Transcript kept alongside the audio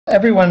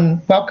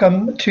Everyone,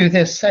 welcome to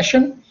this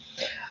session.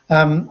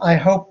 I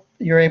hope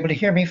you're able to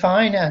hear me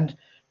fine, and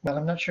well,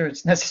 I'm not sure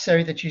it's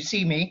necessary that you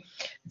see me.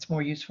 It's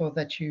more useful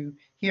that you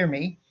hear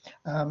me.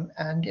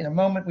 And in a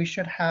moment, we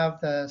should have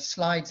the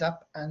slides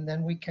up, and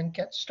then we can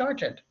get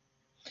started.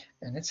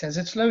 And it says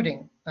it's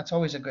loading. That's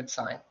always a good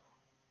sign.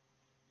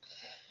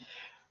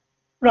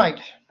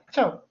 Right,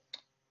 so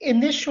in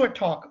this short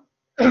talk,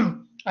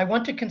 I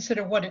want to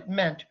consider what it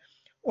meant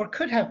or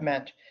could have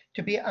meant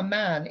to be a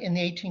man in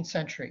the 18th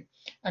century,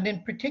 and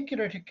in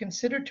particular to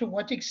consider to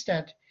what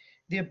extent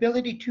the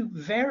ability to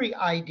vary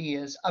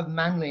ideas of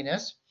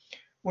manliness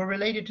were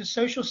related to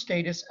social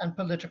status and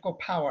political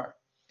power.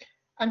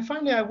 And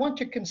finally, I want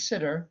to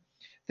consider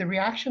the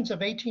reactions of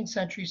 18th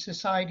century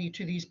society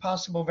to these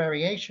possible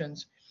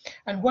variations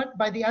and what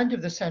by the end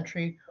of the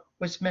century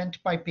was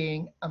meant by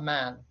being a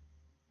man.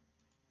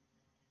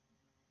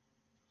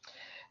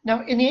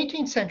 Now, in the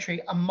 18th century,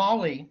 a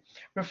Molly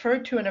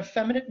referred to an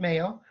effeminate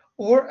male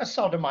or a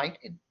sodomite.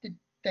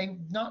 They're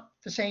not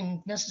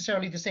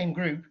necessarily the same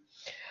group.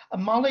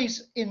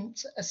 Mollies, in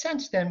a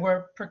sense, then,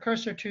 were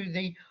precursor to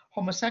the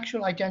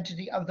homosexual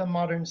identity of the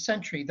modern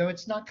century, though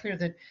it's not clear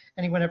that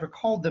anyone ever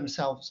called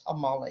themselves a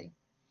Molly.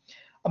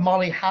 A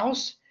Molly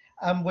house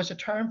was a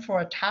term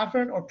for a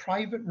tavern or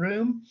private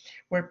room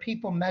where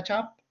people met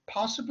up,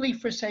 possibly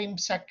for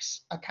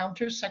same-sex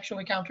encounters, sexual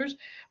encounters,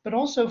 but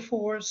also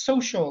for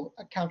social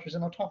encounters,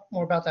 and I'll talk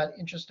more about that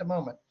in just a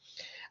moment.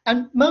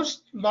 And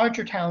most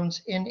larger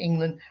towns in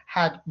England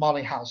had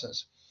Molly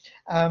houses,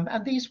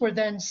 and these were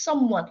then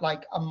somewhat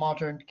like a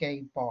modern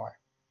gay bar.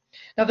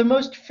 Now, the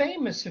most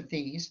famous of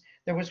these,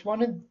 there was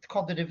one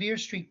called the De Vere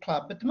Street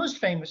Club, but the most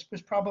famous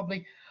was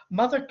probably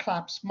Mother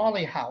Clapp's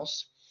Molly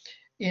House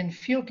in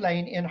Field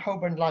Lane in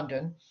Holborn,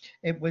 London.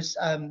 It was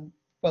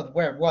well,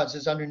 where it was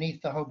is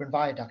underneath the Holborn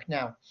Viaduct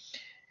now.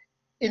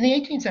 In the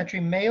 18th century,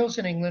 males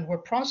in England were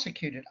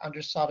prosecuted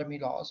under sodomy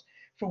laws,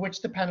 for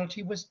which the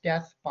penalty was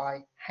death by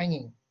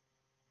hanging.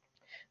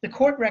 The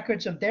court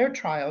records of their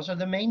trials are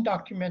the main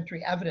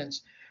documentary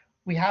evidence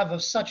we have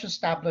of such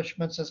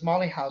establishments as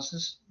Molly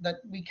houses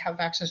that we have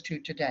access to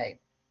today.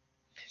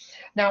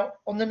 Now,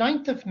 on the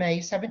 9th of May,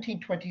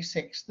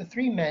 1726, the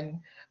three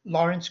men,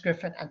 Lawrence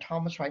Griffin and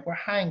Thomas Wright, were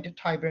hanged at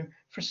Tyburn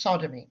for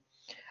sodomy.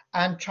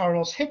 And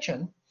Charles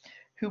Hitchin,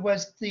 who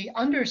was the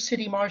under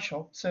city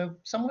marshal, so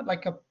somewhat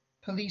like a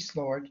police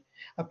lord,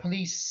 a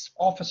police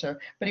officer,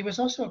 but he was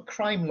also a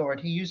crime lord.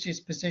 He used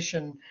his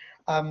position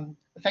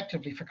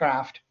effectively for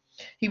graft.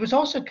 He was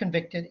also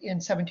convicted in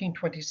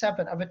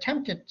 1727 of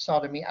attempted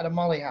sodomy at a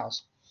Molly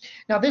house.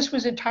 Now, this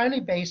was entirely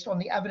based on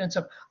the evidence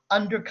of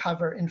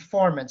undercover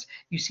informants.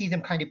 You see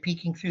them kind of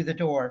peeking through the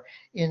door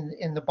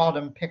in the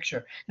bottom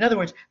picture. In other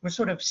words, were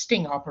sort of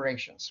sting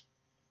operations.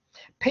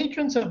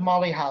 Patrons of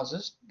Molly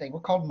houses, they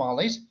were called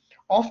Mollies,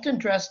 often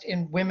dressed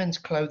in women's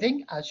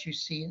clothing, as you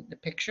see in the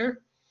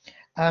picture.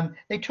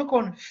 They took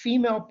on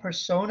female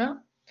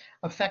persona,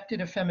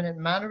 affected effeminate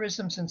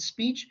mannerisms and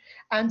speech,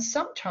 and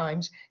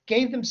sometimes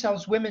gave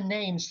themselves women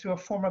names through a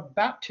form of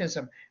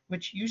baptism,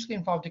 which usually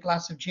involved a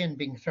glass of gin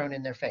being thrown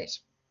in their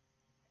face.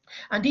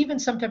 And even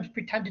sometimes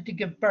pretended to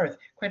give birth,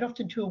 quite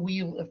often to a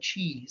wheel of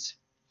cheese.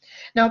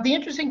 Now, the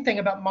interesting thing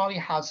about Molly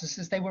houses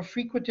is they were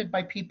frequented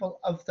by people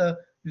of the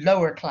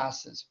lower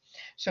classes.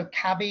 So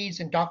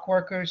cabbies and dock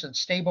workers and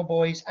stable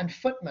boys and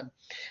footmen.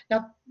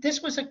 Now,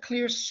 this was a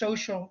clear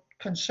social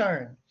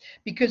concern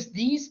because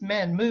these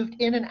men moved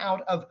in and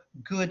out of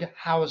good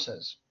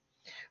houses.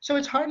 So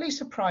it's hardly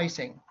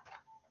surprising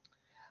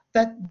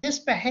that this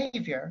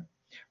behavior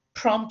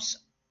prompts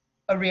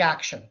a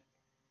reaction.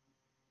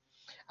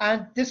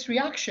 And this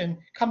reaction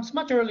comes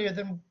much earlier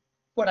than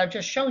what I've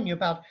just shown you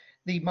about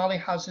the Molly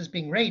houses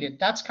being raided.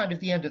 That's kind of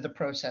the end of the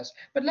process.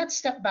 But let's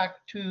step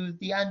back to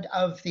the end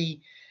of the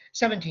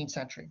 17th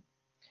century.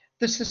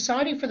 The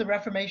Society for the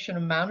Reformation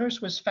of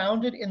Manners was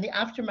founded in the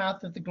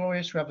aftermath of the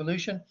Glorious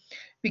Revolution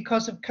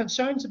because of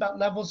concerns about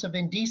levels of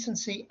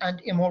indecency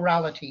and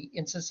immorality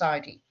in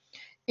society.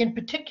 In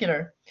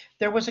particular,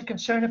 there was a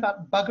concern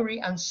about buggery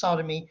and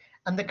sodomy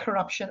and the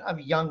corruption of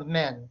young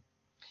men.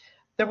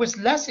 There was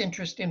less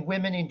interest in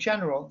women in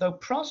general, though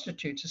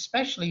prostitutes,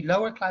 especially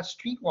lower-class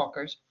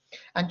streetwalkers,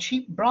 and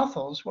cheap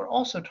brothels were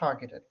also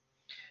targeted.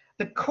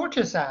 The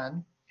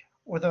courtesan,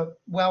 or the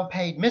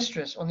well-paid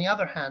mistress, on the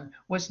other hand,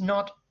 was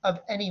not of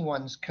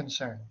anyone's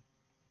concern.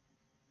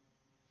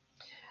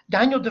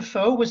 Daniel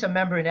Defoe was a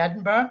member in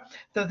Edinburgh,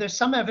 though there's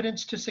some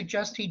evidence to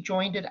suggest he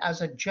joined it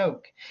as a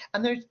joke.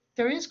 And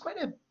there is quite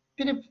a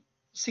bit of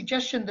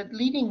suggestion that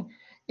leading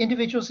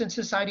individuals in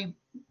society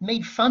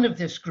made fun of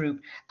this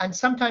group and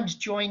sometimes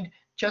joined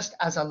just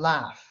as a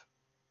laugh.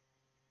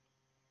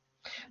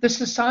 The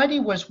society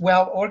was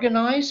well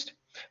organized,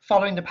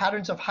 following the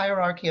patterns of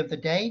hierarchy of the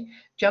day.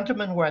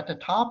 Gentlemen were at the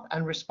top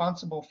and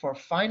responsible for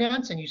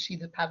finance, and you see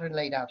the pattern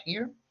laid out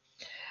here.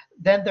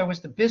 Then there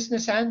was the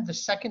business end, the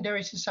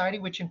secondary society,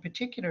 which in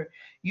particular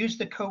used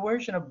the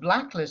coercion of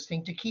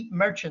blacklisting to keep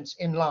merchants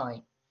in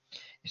line.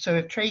 So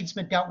if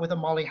tradesmen dealt with a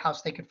Molly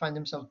house, they could find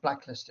themselves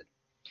blacklisted.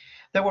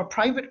 There were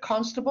private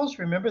constables,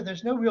 remember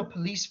there's no real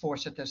police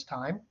force at this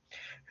time,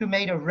 who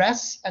made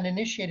arrests and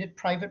initiated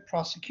private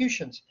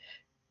prosecutions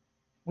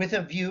with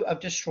a view of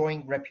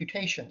destroying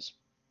reputations.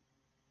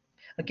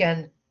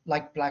 Again,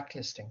 like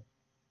blacklisting.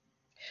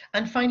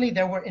 And finally,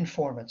 there were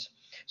informants,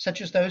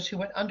 such as those who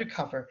went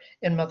undercover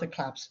in Mother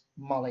Clapp's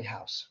Molly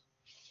house.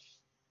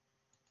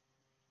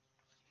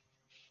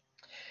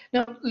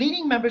 Now,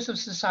 leading members of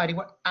society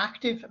were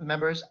active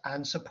members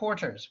and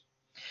supporters.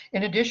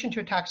 In addition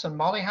to attacks on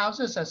Molly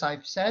houses, as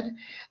I've said,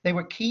 they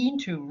were keen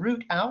to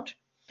root out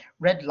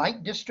red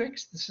light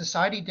districts. The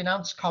society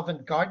denounced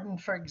Covent Garden,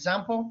 for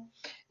example,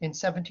 in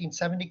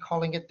 1770,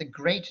 calling it the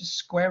greatest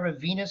square of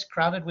Venus,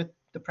 crowded with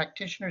the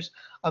practitioners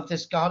of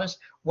this goddess.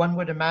 One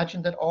would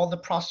imagine that all the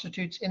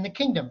prostitutes in the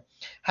kingdom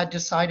had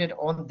decided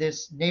on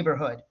this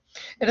neighborhood.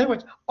 In other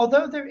words,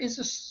 although there is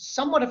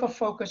somewhat of a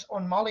focus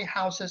on Molly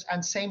houses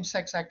and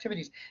same-sex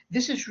activities,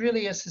 this is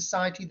really a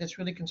society that's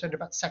really concerned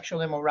about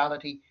sexual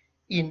immorality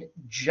in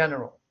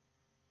general.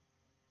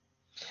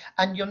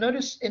 And you'll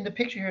notice in the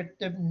picture here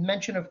the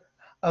mention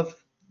of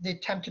the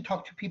attempt to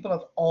talk to people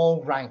of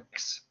all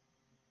ranks.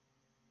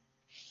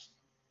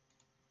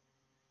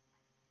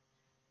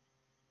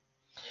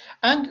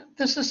 And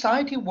the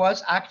society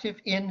was active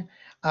in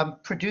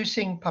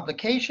producing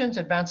publications,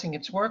 advancing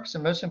its works,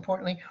 and most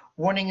importantly,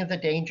 warning of the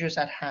dangers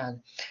at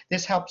hand.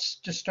 This helps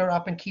to stir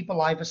up and keep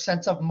alive a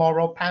sense of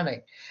moral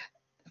panic.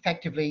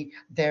 Effectively,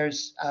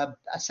 there's a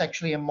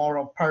sexually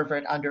immoral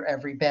pervert under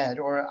every bed,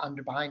 or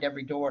behind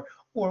every door,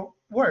 or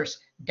worse,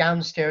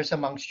 downstairs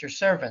amongst your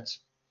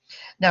servants.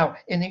 Now,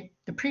 in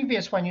the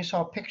previous one, you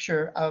saw a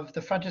picture of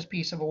the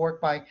frontispiece of a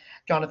work by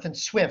Jonathan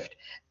Swift,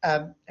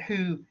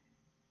 who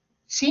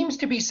seems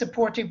to be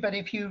supportive, but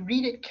if you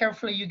read it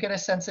carefully, you get a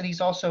sense that he's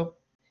also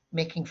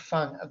making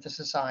fun of the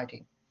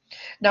society.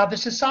 Now, the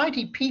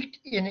society peaked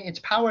in its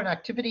power and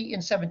activity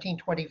in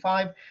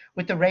 1725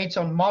 with the raids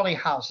on Molly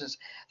houses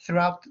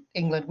throughout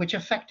England, which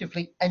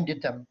effectively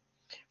ended them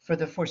for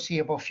the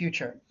foreseeable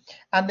future.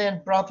 And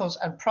then brothels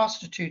and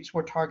prostitutes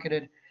were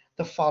targeted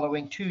the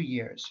following 2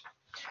 years,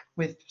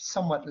 with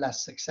somewhat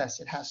less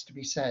success, it has to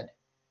be said.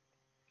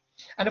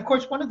 And of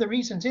course, one of the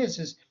reasons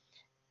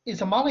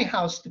is a Molly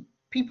house, the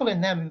people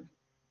in them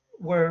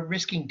were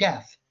risking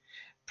death.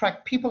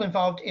 People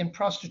involved in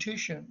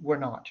prostitution were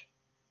not.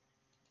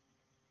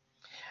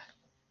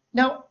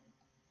 Now,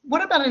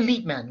 what about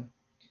elite men?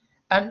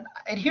 And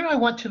here I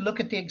want to look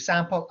at the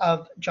example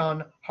of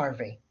John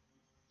Harvey,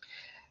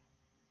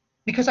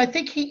 because I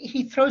think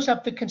he throws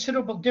up the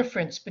considerable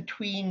difference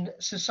between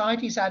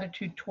society's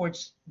attitude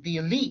towards the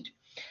elite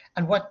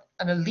and what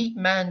an elite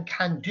man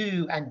can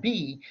do and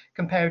be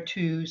compared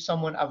to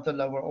someone of the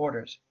lower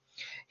orders.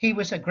 He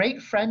was a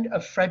great friend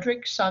of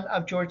Frederick, son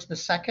of George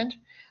II,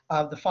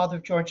 the father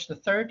of George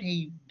III.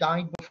 He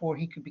died before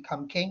he could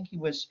become king. He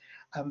was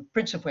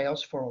Prince of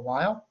Wales for a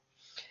while.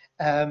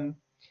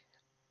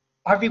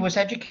 Harvey was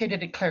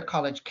educated at Clare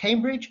College,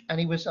 Cambridge, and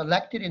he was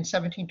elected in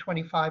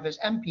 1725 as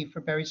MP for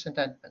Bury St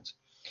Edmunds.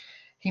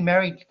 He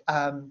married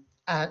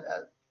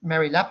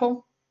Mary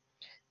Lepel,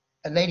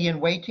 a lady in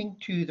waiting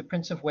to the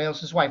Prince of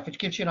Wales's wife, which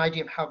gives you an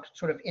idea of how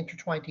sort of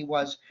intertwined he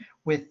was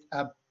with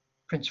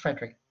Prince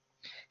Frederick.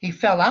 He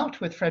fell out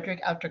with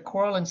Frederick after a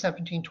quarrel in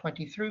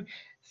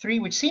 1723,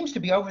 which seems to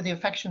be over the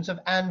affections of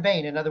Anne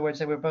Vane. In other words,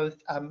 they were both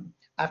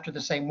after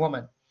the same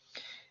woman.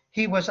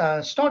 He was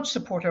a staunch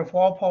supporter of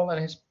Walpole,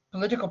 and his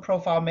political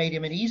profile made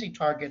him an easy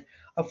target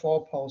of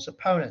Walpole's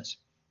opponents.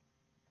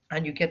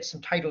 And you get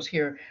some titles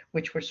here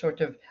which were sort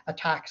of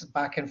attacks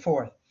back and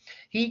forth.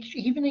 He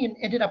even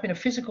ended up in a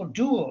physical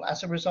duel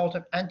as a result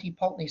of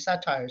anti-Pulteney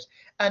satires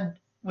and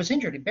was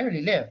injured. He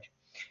barely lived.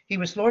 He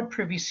was Lord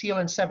Privy Seal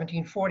in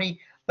 1740,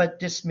 but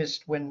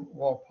dismissed when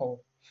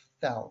Walpole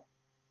fell.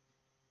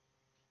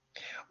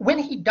 When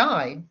he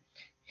died,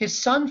 his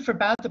son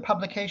forbade the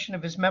publication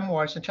of his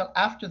memoirs until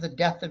after the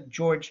death of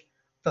George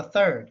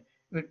III,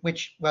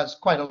 which was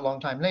quite a long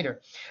time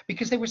later,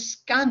 because they were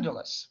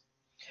scandalous.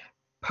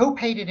 Pope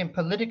hated him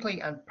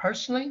politically and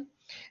personally.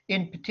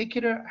 In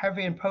particular,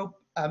 Harvey and Pope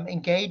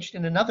engaged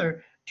in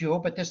another duel,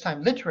 but this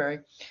time literary,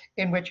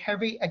 in which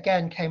Harvey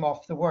again came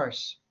off the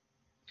worse.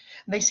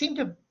 And they seem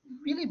to have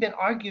really been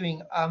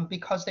arguing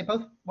because they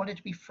both wanted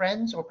to be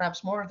friends, or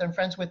perhaps more than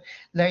friends, with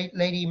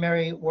Lady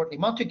Mary Wortley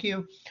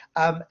Montagu,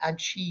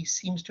 and she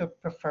seems to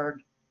have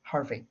preferred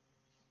Harvey.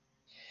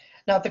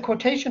 Now, the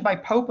quotation by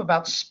Pope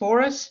about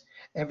Sporus,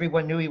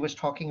 everyone knew he was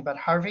talking about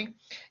Harvey,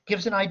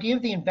 gives an idea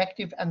of the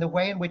invective and the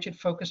way in which it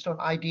focused on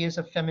ideas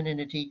of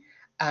femininity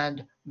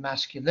and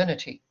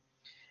masculinity.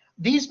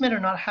 These men are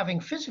not having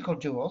physical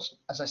duels.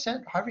 As I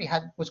said, Harvey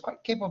was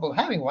quite capable of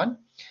having one,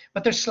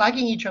 but they're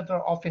slagging each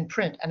other off in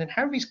print. And in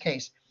Harvey's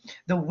case,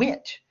 the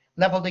wit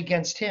leveled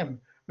against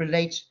him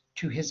relates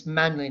to his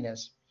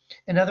manliness.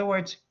 In other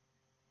words,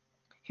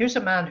 here's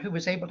a man who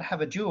was able to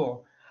have a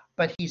duel,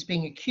 but he's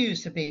being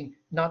accused of being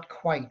not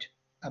quite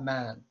a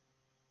man.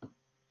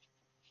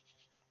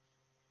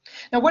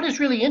 Now, what is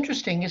really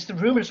interesting is the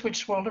rumors which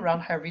swirled around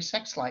Harvey's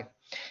sex life.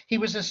 He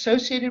was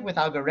associated with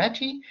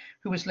Algaretti,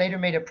 who was later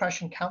made a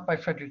Prussian count by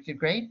Frederick the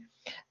Great,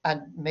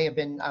 and may have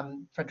been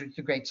Frederick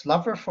the Great's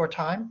lover for a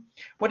time.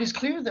 What is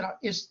clear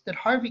is that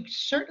Harvey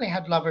certainly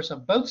had lovers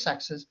of both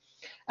sexes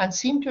and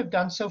seemed to have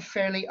done so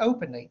fairly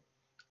openly,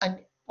 and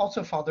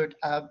also fathered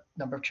a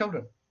number of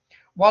children.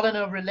 While in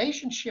a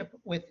relationship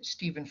with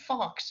Stephen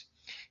Fox,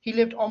 he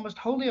lived almost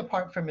wholly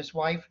apart from his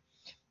wife,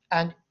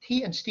 and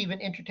he and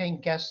Stephen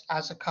entertained guests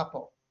as a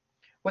couple.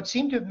 What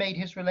seemed to have made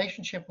his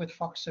relationship with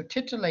Fox so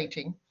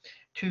titillating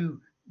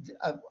to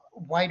a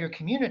wider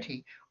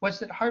community was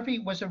that Harvey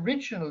was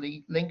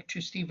originally linked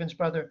to Stephen's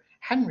brother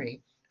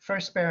Henry,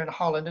 first Baron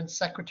Holland and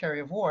Secretary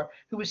of War,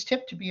 who was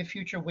tipped to be a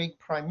future Whig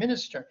prime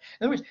minister.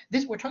 In other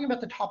words, we're talking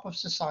about the top of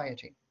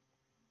society.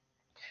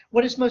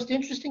 What is most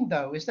interesting,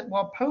 though, is that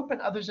while Pope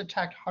and others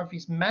attacked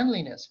Harvey's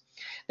manliness,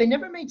 they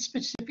never made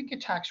specific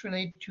attacks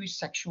related to his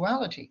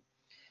sexuality.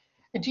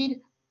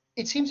 Indeed,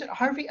 it seems that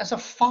Harvey, as a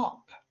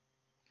fop,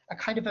 a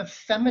kind of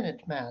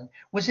effeminate man,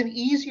 was an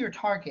easier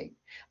target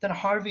than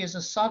Harvey as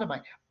a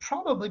sodomite,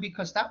 probably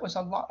because that was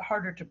a lot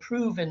harder to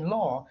prove in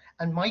law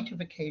and might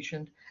have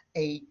occasioned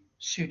a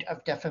suit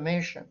of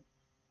defamation.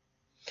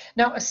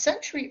 Now, a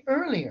century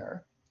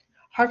earlier,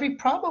 Harvey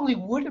probably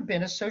would have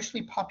been a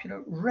socially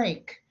popular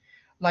rake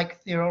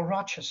like the Earl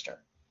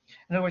Rochester.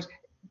 In other words,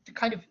 the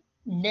kind of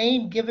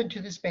name given to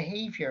this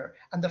behavior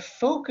and the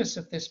focus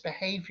of this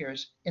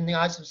behaviors in the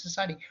eyes of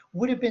society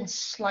would have been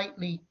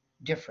slightly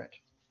different.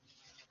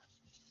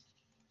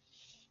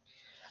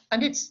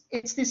 And it's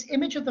this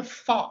image of the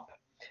fop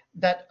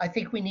that I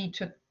think we need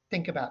to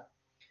think about.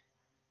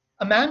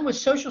 A man with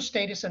social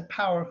status and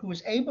power who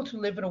was able to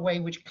live in a way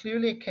which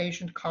clearly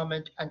occasioned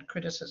comment and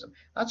criticism.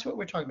 That's what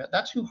we're talking about.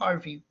 That's who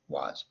Harvey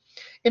was.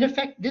 In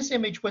effect, this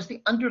image was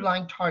the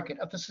underlying target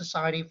of the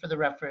Society for the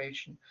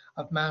Reformation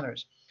of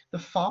Manners. The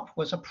fop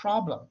was a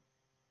problem.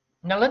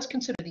 Now let's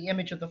consider the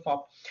image of the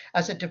fop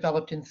as it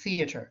developed in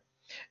theater,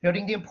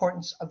 noting the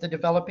importance of the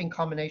developing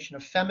combination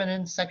of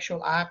feminine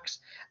sexual acts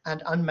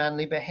and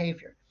unmanly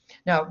behavior.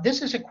 Now,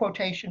 this is a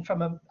quotation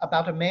from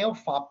about a male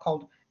fop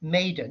called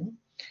Maiden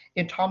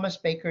in Thomas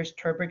Baker's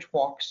Turbridge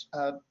Walks,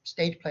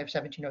 stage play of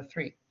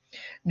 1703.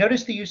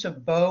 Notice the use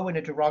of beau in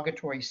a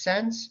derogatory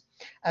sense,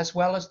 as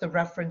well as the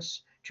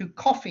reference to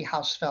coffee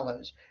house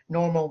fellows,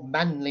 normal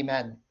manly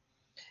men.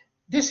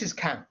 This is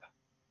camp.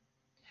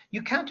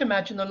 You can't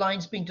imagine the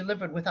lines being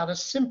delivered without a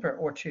simper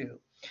or two,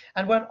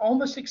 and one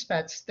almost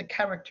expects the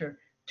character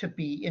to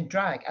be in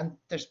drag, and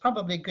there's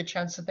probably a good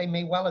chance that they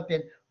may well have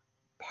been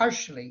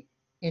partially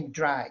in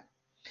drag.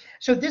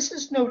 So this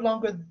is no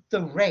longer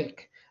the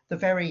rake, the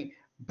very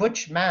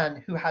butch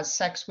man who has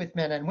sex with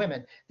men and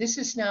women. This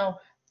is now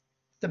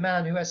the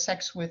man who has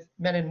sex with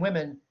men and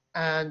women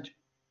and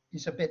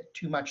is a bit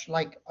too much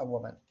like a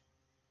woman.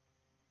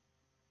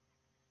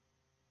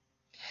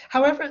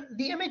 However,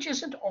 the image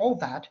isn't all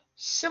that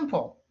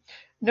simple.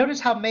 Notice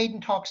how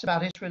Maiden talks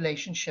about his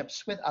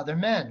relationships with other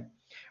men.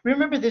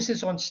 Remember, this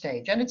is on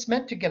stage, and it's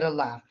meant to get a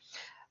laugh,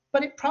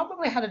 but it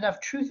probably had enough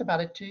truth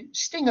about it to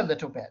sting a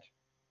little bit.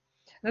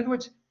 In other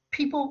words,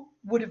 people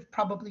would have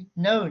probably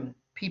known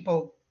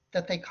people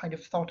that they kind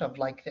of thought of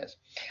like this.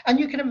 And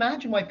you can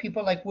imagine why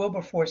people like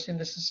Wilberforce in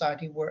the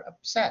society were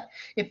upset.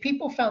 If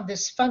people found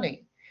this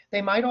funny,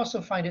 they might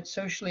also find it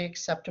socially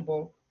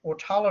acceptable or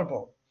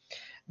tolerable.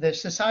 The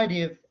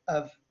Society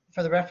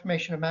for the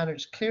Reformation of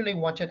Manners clearly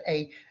wanted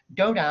a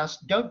don't ask,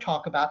 don't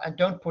talk about, and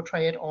don't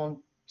portray it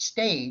on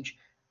stage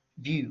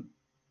view.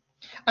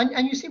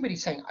 And you see what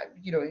he's saying.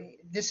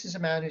 This is a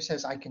man who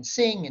says, I can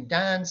sing and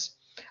dance.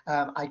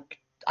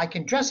 I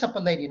can dress up a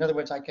lady. In other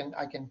words, I can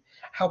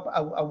help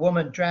a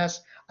woman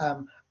dress.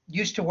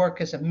 Used to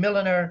work as a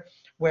milliner,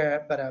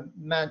 but a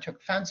man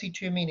took fancy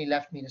to me and he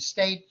left me in a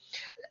state.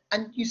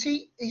 And you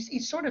see,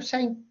 he's sort of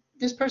saying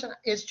this person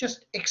is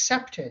just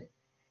accepted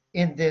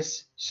in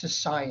this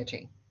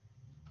society.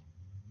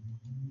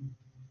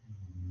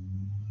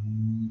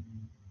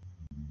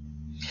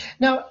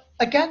 Now,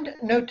 again,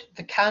 note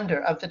the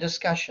candor of the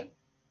discussion.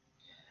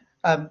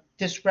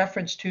 This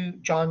reference to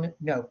John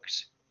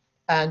Noakes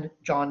and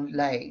John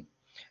Lay.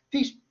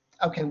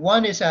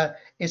 One is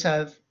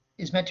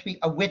meant to be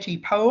a witty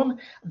poem.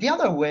 The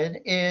other one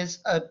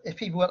is,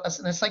 if you will,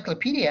 an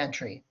encyclopedia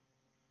entry.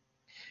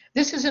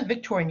 This isn't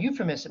Victorian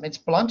euphemism. It's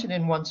blunted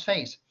in one's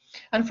face.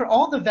 And for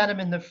all the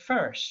venom in the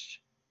first,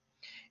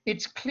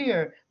 it's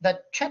clear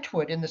that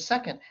Chetwood in the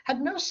second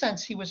had no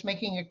sense he was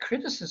making a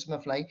criticism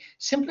of Lay,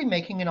 simply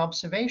making an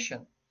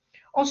observation.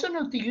 Also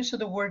note the use of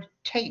the word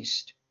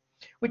taste,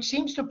 which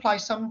seems to imply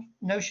some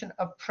notion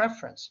of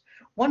preference.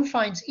 One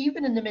finds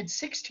even in the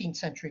mid-16th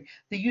century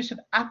the use of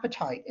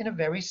appetite in a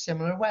very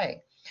similar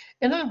way.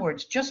 In other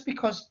words, just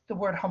because the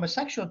word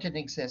homosexual didn't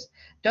exist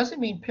doesn't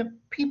mean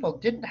people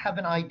didn't have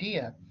an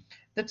idea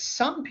that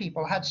some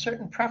people had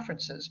certain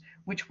preferences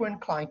which were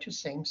inclined to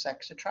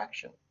same-sex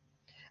attraction.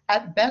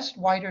 At best,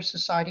 wider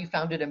society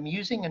found it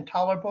amusing and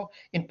tolerable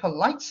in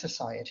polite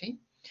society,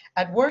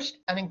 At worst,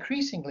 and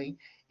increasingly,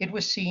 it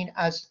was seen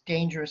as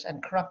dangerous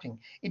and corrupting.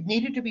 It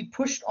needed to be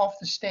pushed off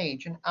the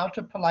stage and out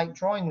of polite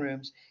drawing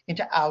rooms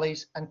into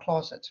alleys and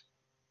closets.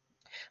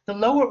 The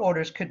lower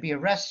orders could be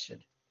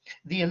arrested.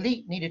 The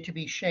elite needed to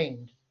be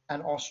shamed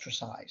and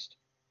ostracized.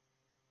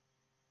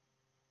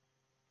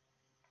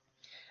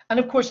 And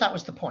of course, that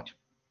was the point.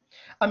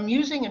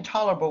 Amusing and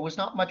tolerable was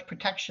not much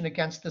protection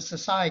against the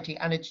society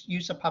and its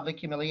use of public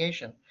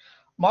humiliation.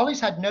 Mollies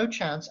had no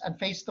chance and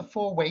faced the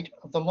full weight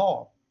of the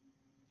law.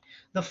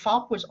 The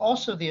fop was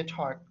also the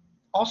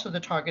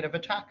target of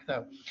attack,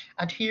 though,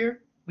 and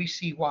here we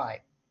see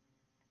why.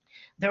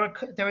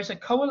 There is a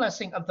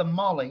coalescing of the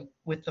molly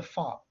with the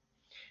fop.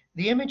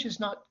 The image is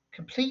not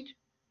complete,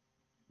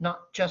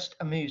 not just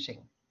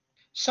amusing.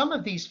 Some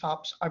of these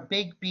fops are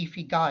big,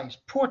 beefy guys,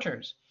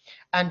 porters,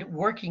 and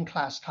working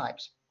class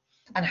types.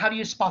 And how do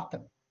you spot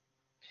them?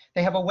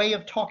 They have a way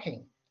of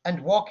talking and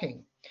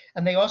walking,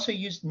 and they also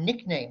use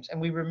nicknames.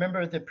 And we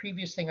remember the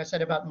previous thing I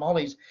said about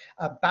Mollies,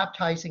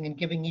 baptizing and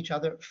giving each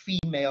other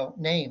female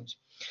names.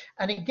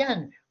 And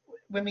again,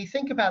 when we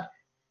think about,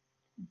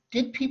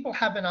 did people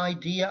have an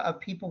idea of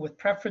people with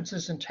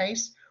preferences and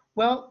tastes?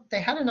 Well,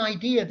 they had an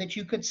idea that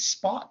you could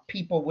spot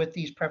people with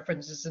these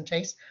preferences and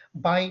tastes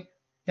by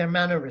their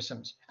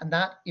mannerisms. And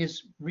that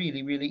is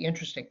really, really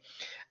interesting.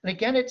 And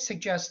again, it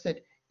suggests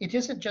that it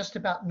isn't just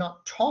about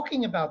not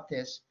talking about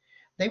this.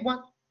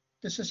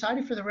 The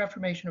Society for the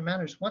Reformation of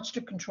Manners wants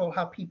to control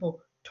how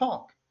people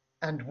talk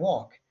and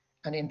walk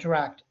and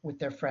interact with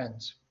their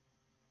friends.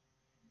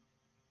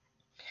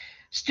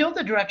 Still,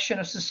 the direction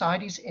of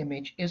society's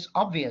image is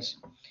obvious.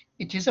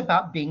 It is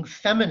about being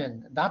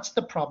feminine. That's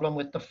the problem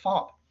with the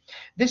fop.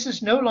 This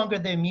is no longer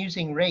the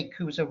amusing rake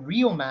who is a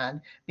real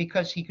man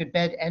because he could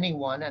bed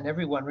anyone and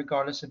everyone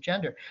regardless of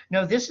gender.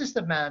 No, this is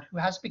the man who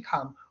has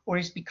become or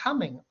is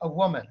becoming a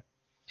woman.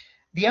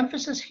 The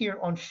emphasis here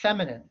on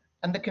feminine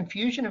and the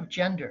confusion of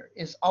gender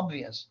is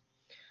obvious.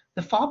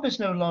 The fop is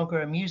no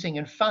longer amusing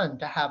and fun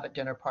to have at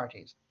dinner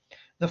parties.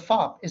 The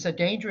fop is a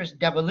dangerous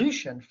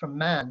devolution from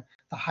man,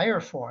 the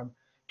higher form,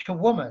 to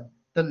woman,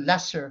 the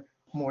lesser,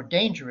 more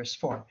dangerous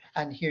form.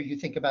 And here you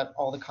think about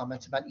all the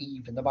comments about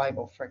Eve in the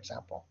Bible, for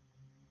example.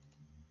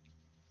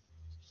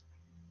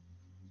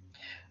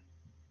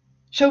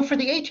 So for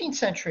the 18th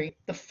century,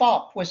 the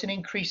fop was an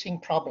increasing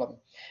problem.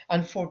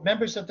 And for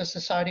members of the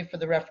Society for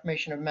the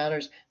Reformation of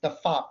Manners, the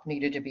fop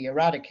needed to be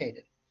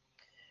eradicated.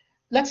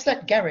 Let's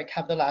let Garrick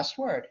have the last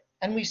word.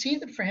 And we see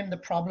that for him, the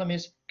problem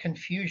is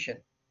confusion.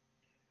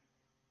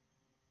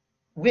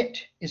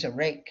 Wit is a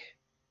rake.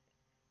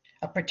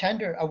 A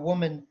pretender, a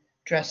woman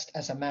dressed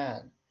as a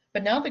man.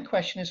 But now the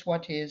question is,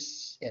 what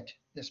is it,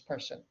 this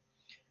person?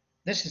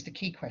 This is the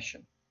key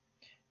question.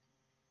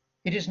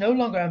 It is no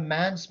longer a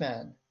man's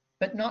man,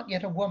 but not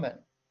yet a woman.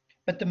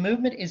 But the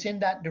movement is in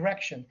that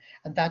direction,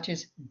 and that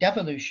is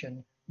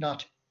devolution,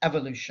 not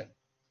evolution.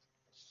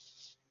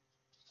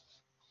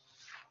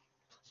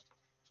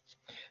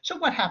 So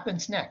what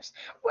happens next?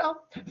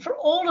 Well, for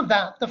all of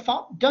that, the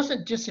fop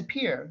doesn't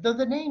disappear, though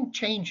the name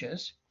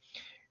changes.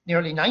 In the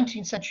early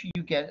 19th century,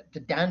 you get the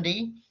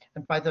dandy,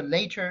 and by the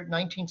later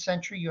 19th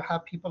century, you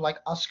have people like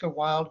Oscar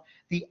Wilde,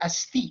 the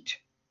aesthete.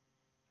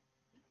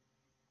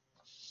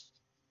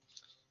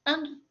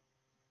 And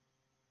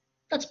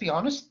let's be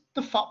honest,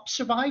 the fop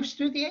survives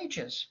through the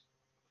ages,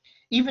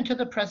 even to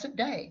the present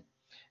day.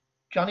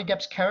 Johnny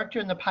Depp's character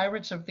in the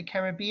Pirates of the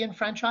Caribbean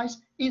franchise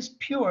is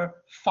pure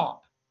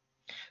fop.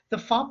 The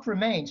fop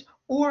remains,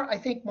 or I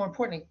think more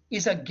importantly,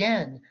 is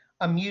again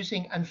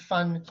amusing and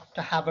fun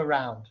to have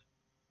around.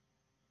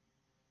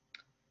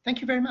 Thank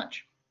you very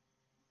much.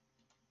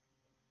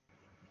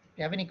 If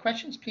you have any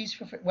questions, please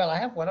feel free. Well, I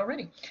have one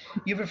already.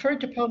 You've referred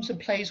to poems and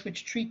plays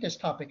which treat this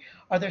topic.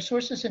 Are there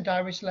sources and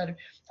diaries, letters?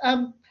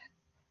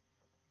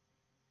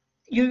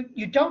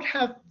 You don't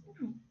have,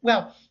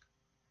 well,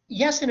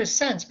 yes, in a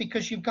sense,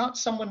 because you've got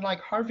someone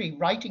like Harvey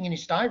writing in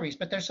his diaries,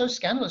 but they're so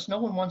scandalous, no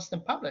one wants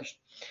them published.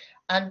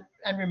 And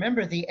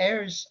remember, the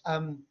heirs,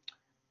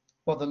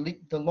 well,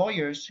 the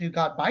lawyers who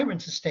got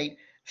Byron's estate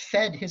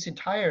fed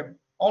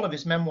all of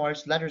his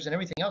memoirs, letters, and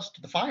everything else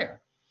to the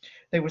fire.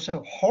 They were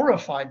so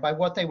horrified by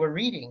what they were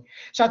reading.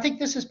 So I think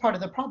this is part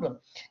of the problem.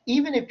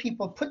 Even if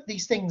people put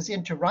these things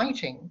into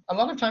writing, a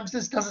lot of times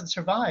this doesn't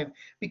survive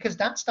because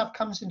that stuff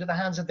comes into the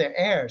hands of their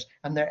heirs,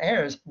 and their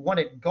heirs want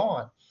it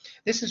gone.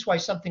 This is why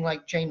something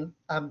like Jane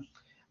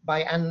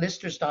by Anne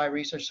Lister's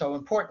diaries are so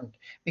important,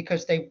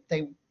 because they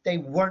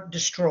weren't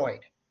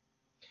destroyed.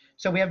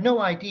 So we have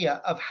no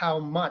idea of how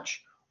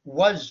much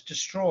was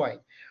destroyed.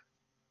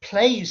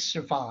 Plays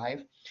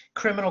survive,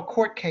 criminal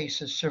court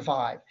cases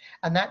survive,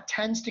 and that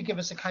tends to give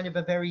us a kind of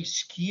a very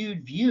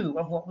skewed view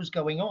of what was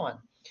going on,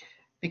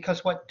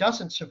 because what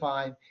doesn't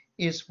survive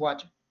is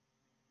what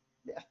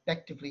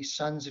effectively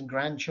sons and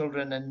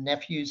grandchildren and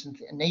nephews and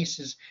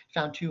nieces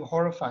found too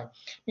horrifying.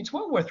 It's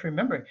well worth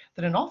remembering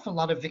that an awful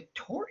lot of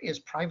Victoria's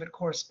private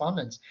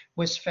correspondence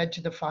was fed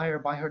to the fire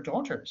by her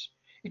daughters.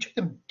 It took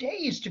them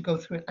days to go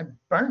through it and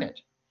burn it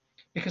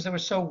because they were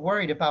so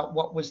worried about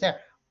what was there.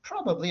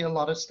 Probably a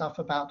lot of stuff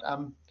about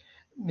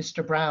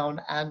Mr.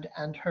 Brown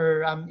and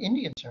her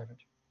Indian servant.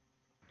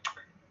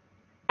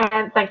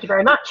 Thank you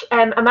very much.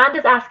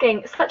 Amanda's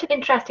asking, such an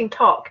interesting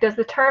talk. Does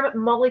the term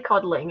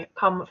mollycoddling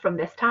come from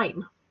this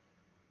time?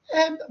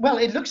 Well,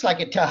 it looks like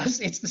it does.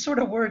 It's the sort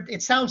of word,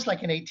 it sounds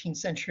like an 18th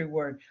century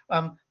word,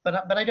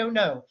 but I don't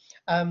know.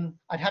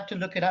 I'd have to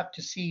look it up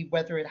to see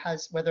whether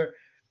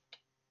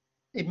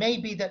it may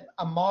be that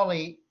a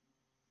molly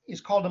is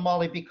called a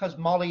molly because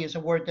molly is a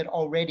word that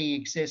already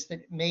exists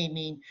that may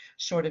mean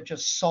sort of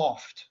just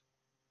soft.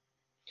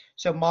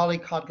 So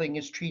mollycoddling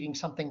is treating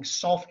something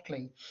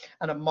softly,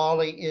 and a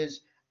molly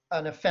is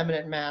an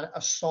effeminate man,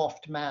 a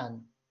soft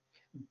man.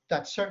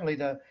 That's certainly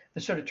the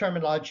sort of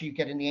terminology you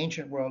get in the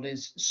ancient world.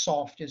 Is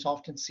soft is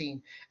often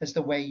seen as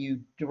the way you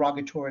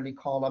derogatorily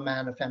call a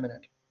man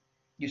effeminate.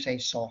 You say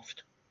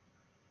soft.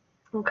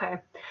 Okay.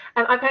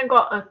 I've kind of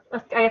got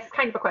I guess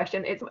kind of a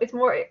question. It's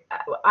more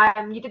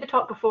you did the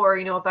talk before,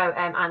 about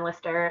Anne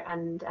Lister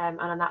and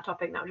on that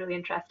topic, and that was really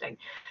interesting.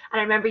 And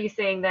I remember you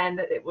saying then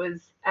that it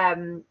was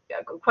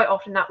quite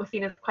often that was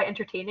seen as quite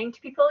entertaining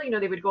to people.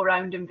 They would go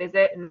around and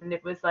visit, and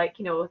it was like,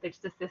 there's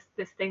just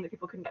this thing that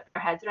people couldn't get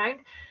their heads around.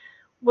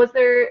 Was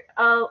there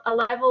a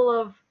level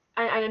of,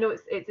 I know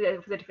it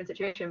was a different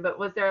situation, but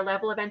was there a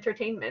level of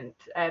entertainment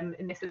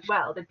in this as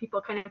well? Did people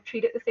kind of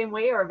treat it the same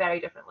way or very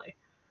differently?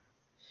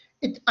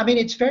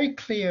 It's very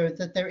clear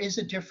that there is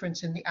a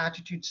difference in the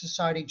attitude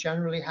society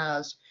generally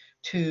has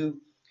to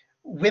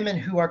women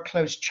who are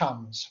close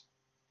chums.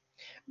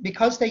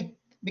 Because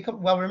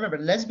well, remember,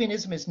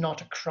 lesbianism is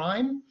not a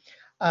crime.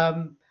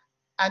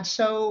 And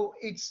so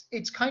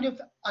it's kind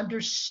of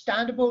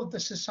understandable the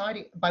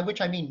society, by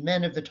which I mean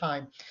men of the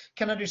time,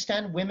 can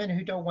understand women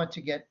who don't want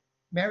to get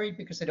married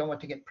because they don't want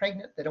to get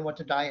pregnant, they don't want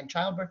to die in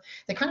childbirth.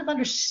 They kind of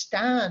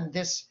understand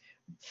this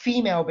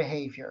female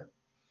behavior.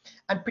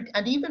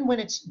 And even when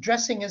it's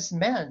dressing as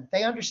men,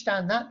 they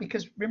understand that,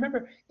 because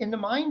remember, in the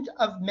mind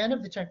of men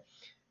of the time,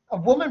 a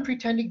woman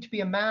pretending to be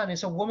a man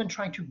is a woman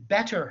trying to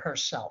better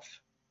herself.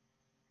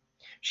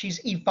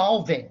 She's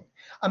evolving.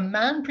 A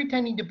man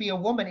pretending to be a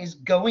woman is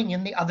going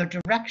in the other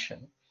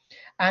direction.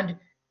 And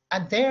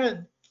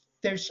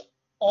there's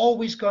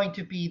always going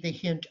to be the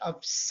hint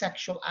of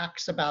sexual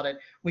acts about it,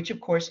 which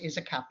of course is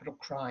a capital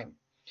crime.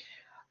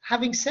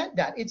 Having said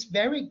that, it's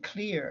very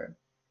clear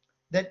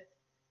that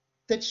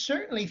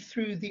certainly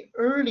through the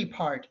early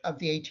part of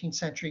the 18th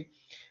century,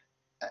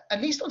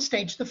 at least on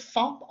stage, the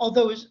fop,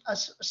 although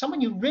someone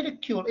you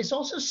ridicule, is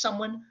also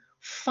someone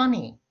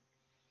funny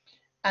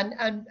and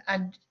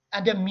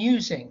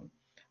amusing.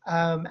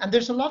 And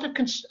there is a lot of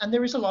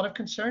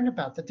concern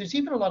about that. There's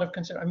even a lot of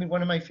concern. I mean,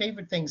 one of my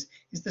favorite things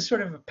is the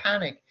sort of a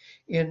panic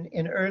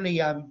in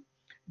early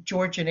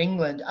Georgian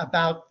England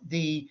about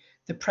the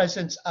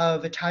presence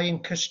of Italian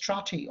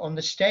castrati on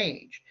the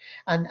stage,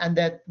 and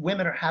that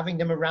women are having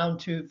them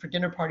around for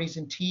dinner parties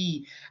and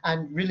tea,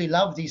 and really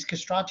love these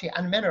castrati,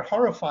 and men are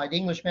horrified,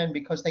 English men,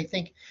 because they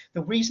think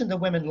the reason the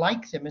women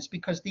like them is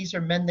because these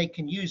are men they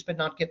can use but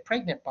not get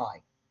pregnant by,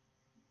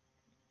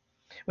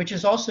 which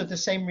is also the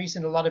same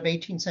reason a lot of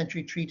 18th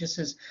century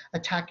treatises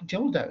attack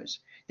dildos.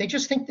 They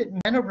just think that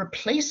men are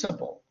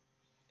replaceable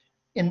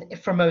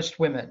for most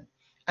women.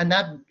 And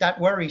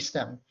that worries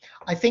them.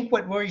 I think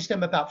what worries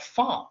them about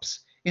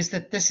fops is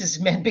that this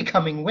is men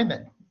becoming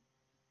women.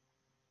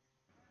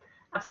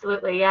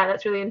 Absolutely, yeah,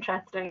 that's really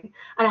interesting.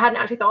 And I hadn't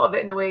actually thought of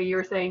it in the way you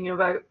were saying,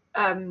 about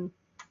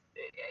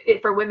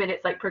for women,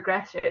 it's like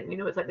progression.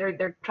 It's like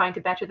they're trying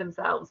to better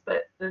themselves,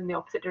 but in the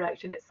opposite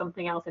direction, it's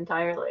something else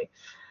entirely.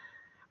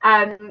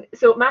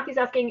 So Matthew's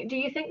asking, do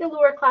you think the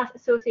lower class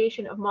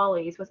association of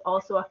Mollies was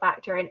also a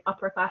factor in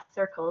upper class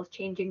circles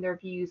changing their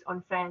views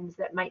on friends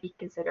that might be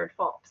considered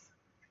fops?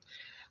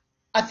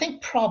 I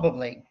think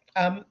probably.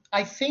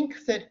 I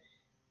think that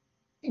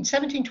in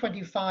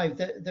 1725,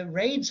 the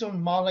raids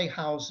on Molly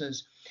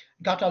houses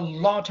got a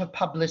lot of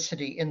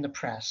publicity in the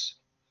press.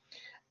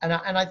 And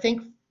I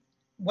think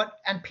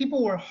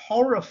people were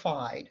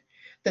horrified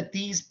that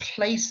these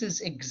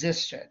places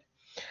existed.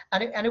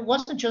 And it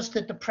wasn't just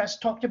that the press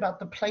talked about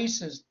the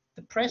places,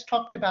 the press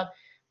talked about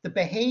the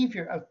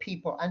behavior of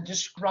people and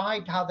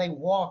described how they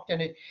walked.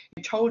 And it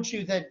told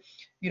you that,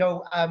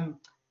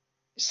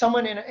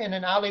 someone in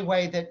an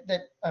alleyway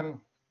that I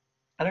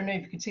don't know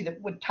if you can see, that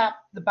would tap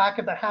the back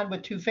of their hand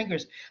with two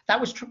fingers.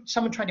 That was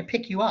someone trying to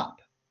pick you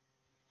up.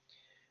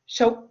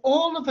 So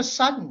all of a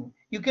sudden,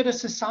 you get a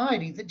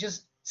society that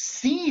just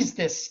sees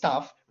this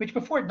stuff, which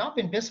before had not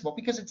been visible,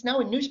 because it's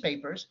now in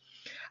newspapers.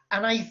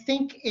 And I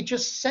think it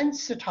just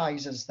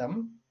sensitizes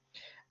them.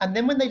 And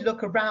then when they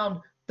look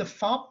around, the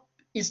fop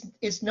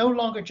is no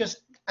longer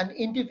just an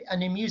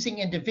amusing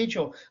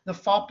individual. The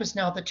fop is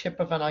now the tip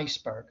of an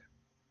iceberg.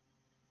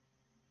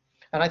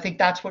 And I think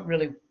that's what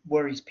really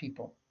worries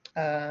people.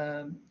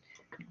 Okay.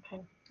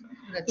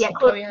 Yeah,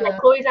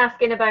 Chloe's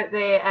asking about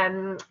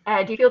do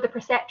you feel the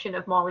perception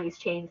of Mollies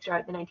changed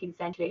throughout the 19th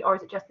century, or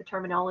is it just the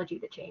terminology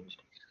that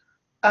changed?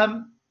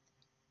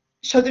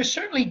 So there's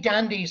certainly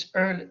dandies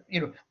early,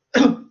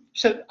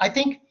 so I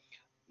think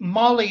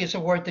Molly is a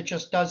word that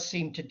just does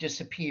seem to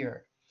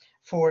disappear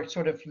for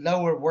sort of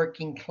lower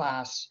working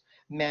class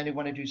men who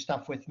want to do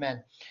stuff with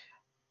men.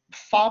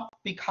 Fop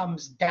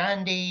becomes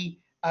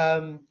dandy,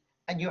 and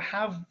you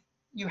have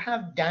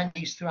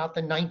dandies throughout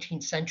the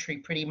 19th century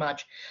pretty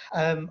much.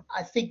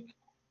 I think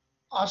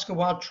Oscar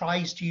Wilde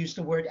tries to use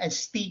the word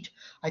aesthete.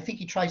 I think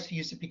he tries to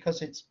use it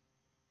because it's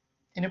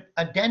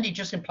a dandy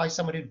just implies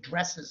someone who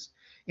dresses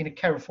in a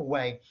careful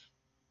way,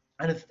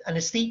 and an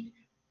aesthete,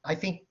 I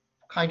think,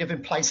 kind of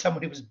implies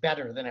someone who was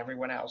better than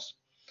everyone else.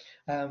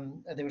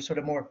 They were sort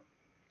of more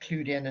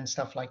clued in and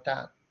stuff like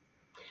that.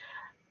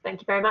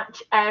 Thank you very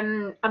much.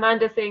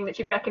 Amanda's saying that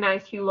she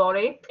recognised Hugh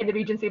Laurie in the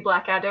Regency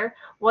Blackadder.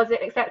 Was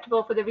it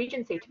acceptable for the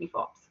Regency to be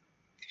fops?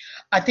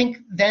 I think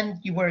then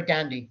you were a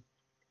dandy.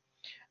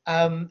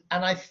 And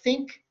I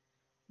think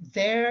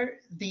there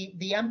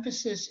the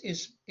emphasis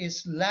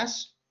is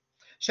less.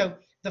 So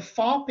the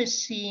fop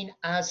is seen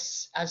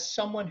as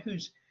someone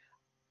who's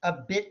a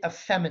bit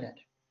effeminate.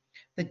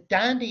 The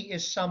dandy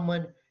is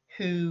someone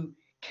who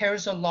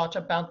cares a lot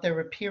about their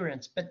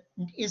appearance, but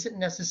isn't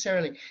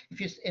necessarily. If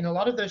you, in a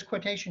lot of those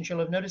quotations, you'll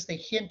have noticed they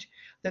hint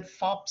that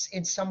fops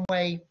in some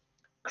way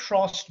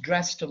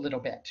cross-dressed a little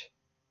bit.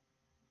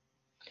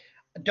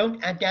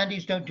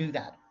 Dandies don't do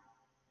that.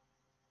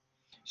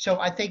 So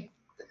I think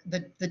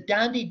the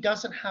dandy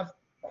doesn't have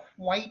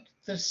quite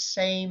the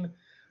same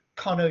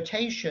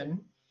connotation,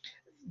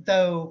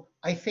 though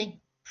I think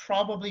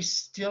probably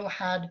still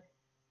had,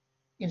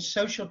 in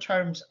social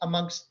terms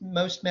amongst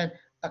most men,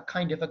 a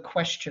kind of a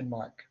question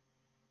mark.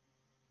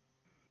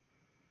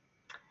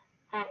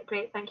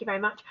 Great, thank you very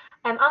much.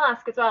 I'll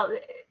ask as well,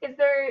 is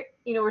there,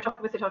 we're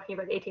obviously talking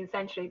about the 18th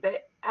century,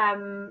 but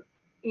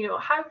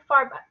how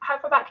far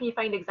back can you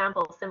find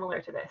examples similar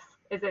to this?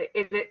 Is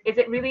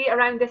it really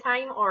around this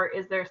time, or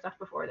is there stuff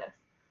before this?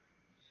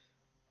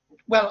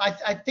 Well,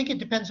 I think it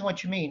depends on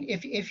what you mean.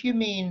 If you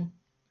mean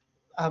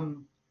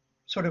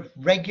sort of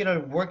regular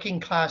working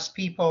class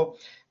people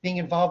being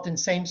involved in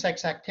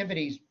same-sex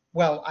activities,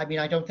 well, I mean,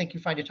 I don't think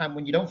you find a time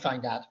when you don't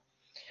find that.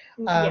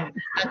 Yeah.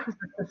 At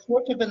the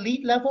sort of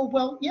elite level,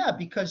 well, yeah,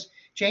 because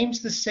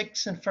James VI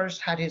and first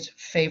had his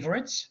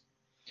favorites.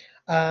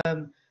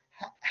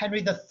 Henry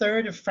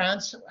III of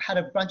France had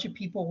a bunch of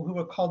people who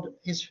were called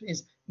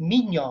his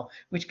mignons,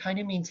 which kind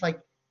of means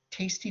like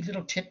tasty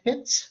little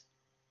tidbits.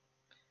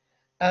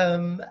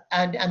 And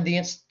the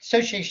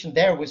association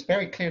there was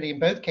very clearly in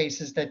both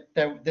cases that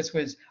this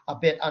was a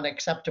bit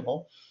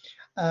unacceptable.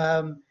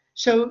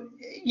 So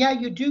yeah,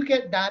 you do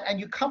get that, and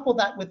you couple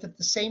that with at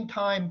the same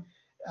time,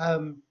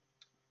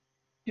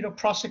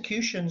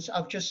 prosecutions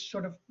of just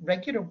sort of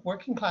regular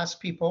working class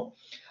people.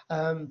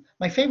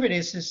 My favorite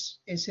is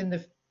in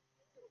the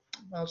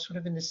sort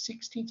of in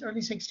the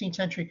early 16th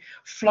century.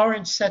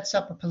 Florence sets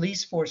up a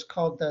police force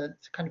called the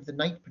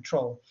Night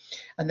Patrol,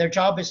 and their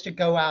job is to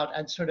go out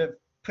and sort of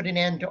put an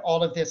end to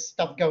all of this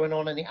stuff going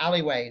on in the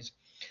alleyways.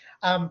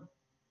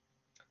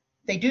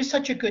 They do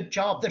such a good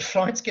job that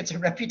Florence gets a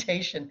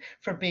reputation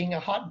for being a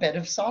hotbed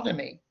of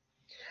sodomy.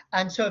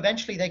 And so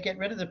eventually they get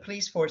rid of the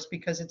police force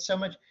because it's so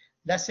much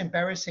less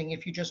embarrassing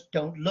if you just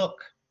don't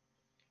look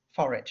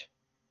for it.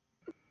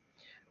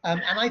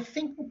 And I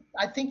think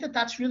that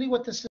that's really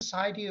what the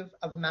Society of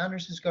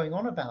Manners is going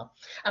on about.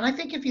 And I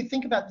think if you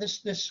think about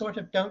this sort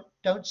of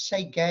don't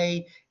say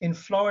gay in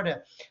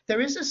Florida, there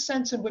is a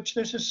sense in which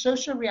there's a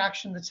social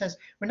reaction that says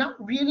we're not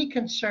really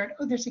concerned.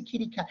 Oh, there's a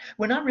kitty cat.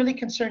 We're not really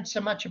concerned so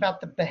much about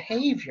the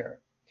behavior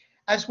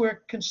as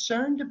we're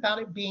concerned about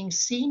it being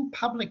seen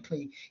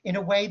publicly in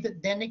a way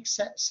that then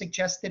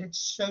suggests that it's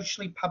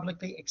socially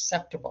publicly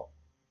acceptable.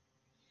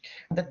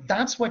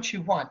 That's what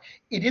you want.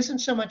 It isn't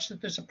so much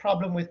that there's a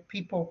problem with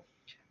people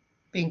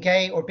being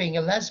gay or being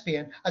a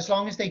lesbian as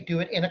long as they do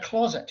it in a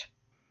closet.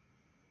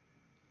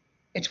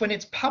 It's when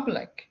it's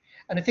public.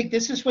 And I think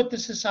this is what the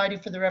Society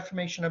for the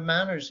Reformation of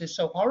Manners is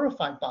so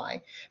horrified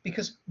by,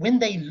 because when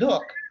they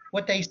look,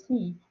 what they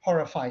see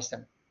horrifies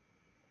them.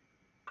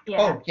 Yeah.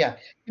 Oh, yeah.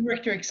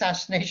 Character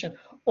assassination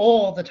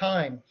all the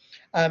time.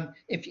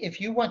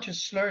 If you want to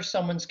slur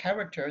someone's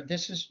character,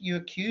 you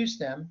accuse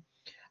them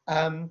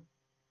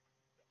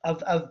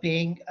of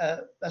being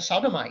a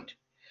sodomite.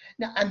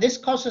 Now, and this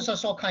causes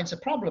us all kinds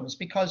of problems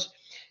because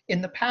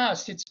in the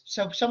past,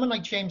 someone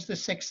like James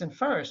VI and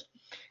first,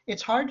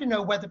 it's hard to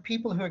know whether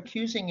people who are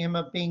accusing him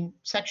of being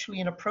sexually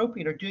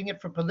inappropriate are doing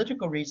it for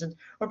political reasons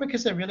or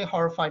because they're really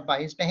horrified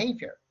by his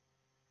behavior.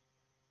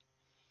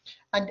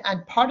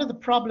 And part of the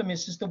problem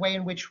is the way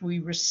in which we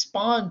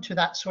respond to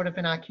that sort of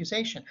an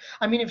accusation.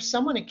 I mean, if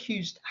someone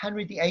accused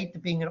Henry VIII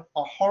of being a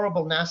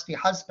horrible, nasty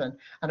husband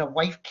and a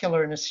wife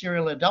killer and a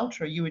serial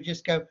adulterer, you would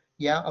just go,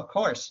 yeah, of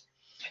course.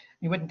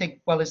 You wouldn't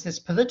think, well, is this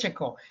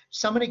political?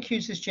 Someone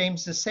accuses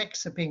James VI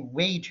of being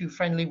way too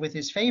friendly with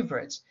his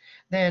favorites,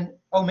 then,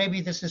 oh,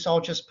 maybe this is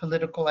all just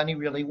political and he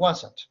really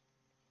wasn't.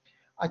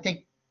 I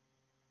think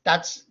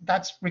that's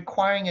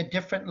requiring a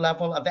different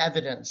level of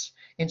evidence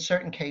in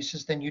certain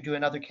cases than you do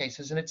in other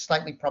cases, and it's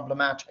slightly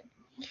problematic.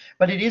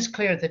 But it is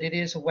clear that it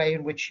is a way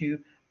in which you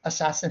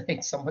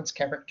assassinate someone's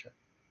character.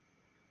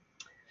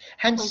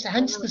 Hence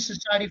the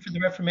Society for the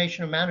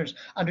Reformation of Manners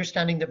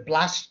understanding that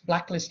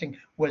blacklisting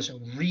was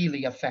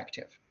really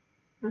effective.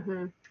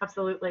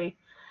 Absolutely.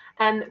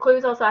 And Chloe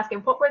was also asking,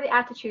 what were the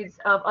attitudes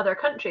of other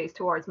countries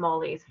towards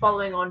Mollies,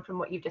 following on from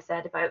what you've just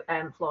said about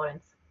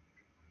Florence?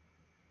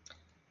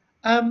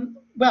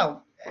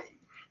 Well,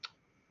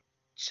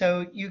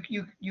 so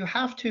you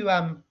have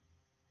to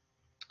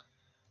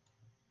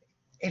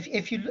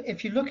if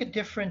you look at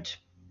different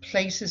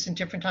places in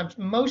different times,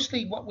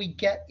 mostly what we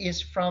get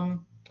is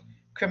from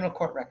criminal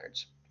court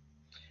records.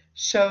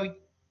 So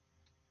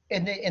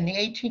in the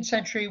 18th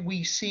century,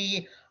 we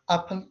see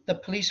the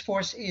police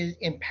force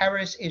in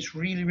Paris is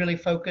really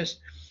focused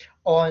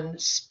on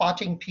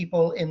spotting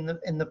people in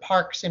the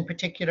parks in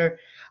particular,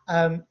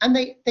 and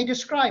they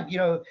describe,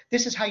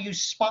 this is how you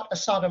spot a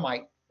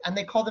sodomite, and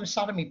they call them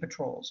sodomy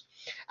patrols,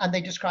 and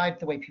they describe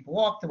the way people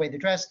walk, the way they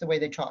dress, the way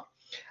they talk.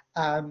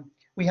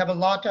 We have a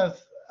lot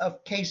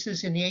of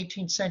cases in the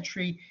 18th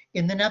century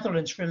in the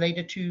Netherlands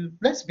related to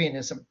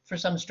lesbianism for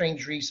some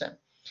strange reason,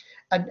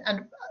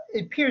 and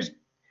it appears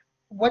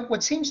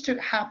what seems to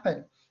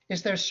happen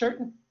is there are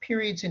certain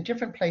periods in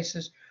different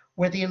places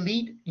where the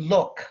elite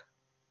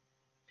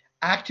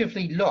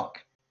actively look,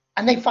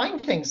 and they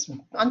find things,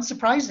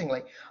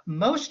 unsurprisingly.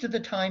 Most of the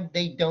time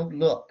they don't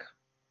look.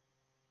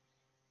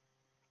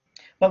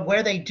 But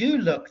where they do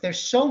look, there's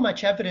so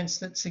much evidence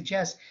that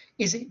suggests,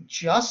 is it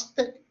just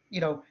that,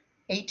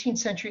 18th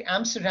century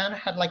Amsterdam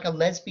had like a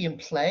lesbian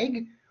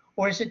plague?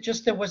 Or is it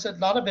just there was a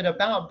lot of it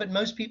about, but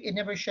most people, it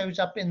never shows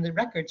up in the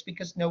records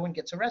because no one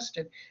gets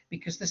arrested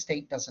because the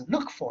state doesn't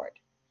look for it.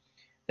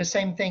 The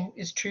same thing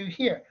is true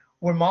here.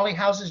 Were Molly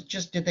houses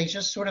did they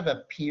just sort of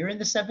appear in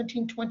the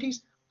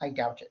 1720s? I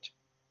doubt it.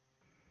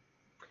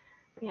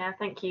 Yeah,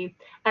 thank you.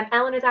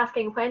 Ellen is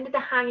asking, when did the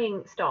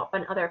hanging stop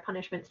and other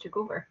punishments took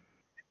over?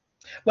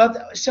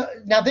 Well, so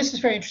now this is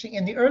very interesting.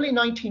 In the early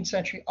 19th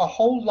century, a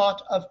whole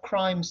lot of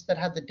crimes that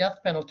had the death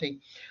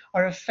penalty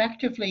are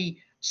effectively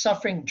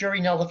suffering jury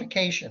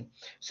nullification.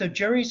 So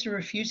juries are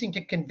refusing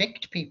to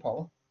convict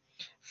people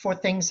for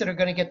things that are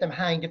going to get them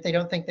hanged if they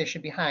don't think they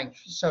should be hanged.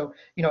 So,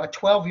 a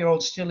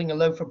 12-year-old stealing a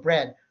loaf of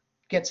bread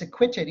gets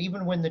acquitted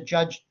even when the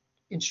judge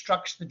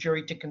instructs the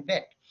jury to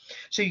convict.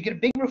 So you get a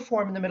big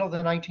reform in the middle of the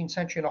 19th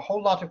century, and a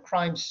whole lot of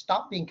crimes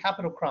stop being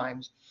capital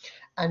crimes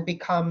and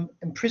become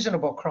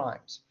imprisonable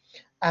crimes.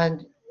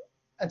 And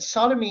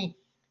sodomy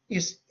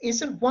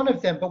isn't one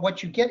of them, but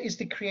what you get is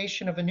the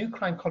creation of a new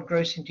crime called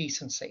gross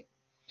indecency.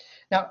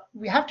 Now,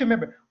 we have to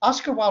remember,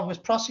 Oscar Wilde was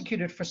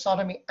prosecuted for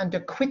sodomy and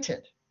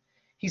acquitted.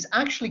 He's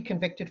actually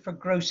convicted for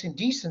gross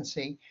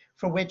indecency,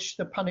 for which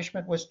the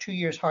punishment was 2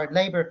 years hard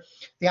labor.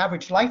 The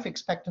average life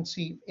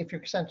expectancy, if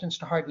you're sentenced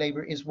to hard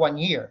labor, is 1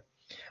 year.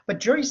 But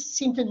juries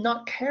seem to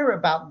not care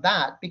about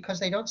that because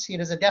they don't see it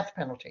as a death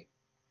penalty.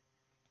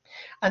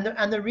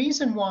 And the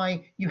reason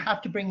why you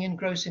have to bring in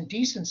gross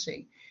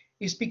indecency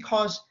is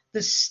because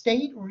the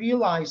state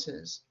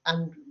realizes,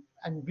 and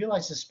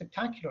realizes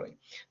spectacularly,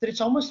 that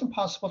it's almost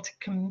impossible to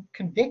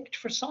convict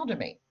for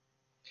sodomy.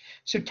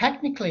 So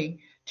technically,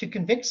 to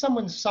convict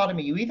someone's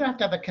sodomy, you either have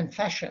to have a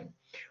confession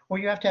or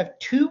you have to have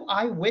 2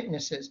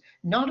 eyewitnesses,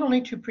 not only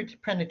to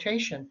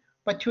penetration,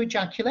 but to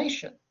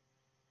ejaculation.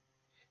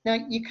 Now,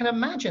 you can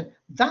imagine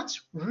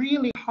that's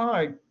really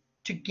hard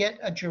to get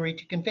a jury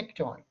to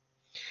convict on.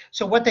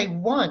 So what they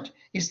want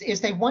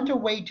is they want a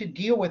way to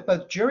deal with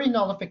both jury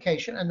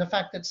nullification and the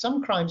fact that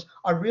some crimes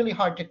are really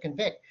hard to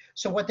convict.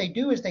 So what they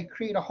do is they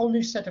create a whole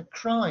new set of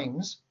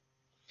crimes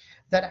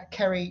that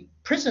carry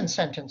prison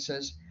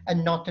sentences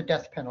and not the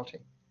death penalty.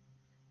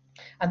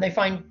 And they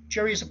find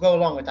juries will go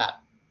along with that.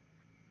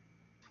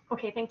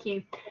 Okay, thank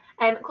you.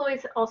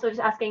 Chloe's also just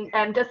asking,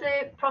 does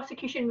the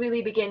prosecution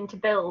really begin to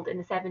build in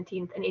the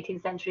 17th and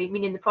 18th century,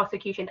 meaning the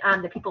prosecution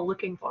and the people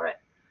looking for it?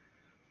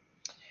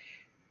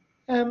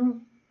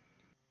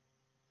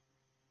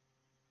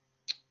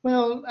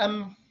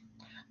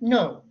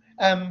 No.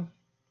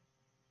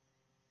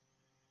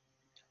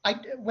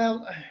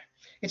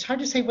 It's hard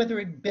to say whether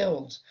it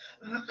builds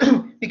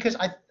because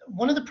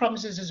one of the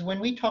problems is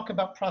when we talk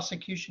about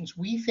prosecutions,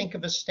 we think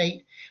of a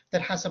state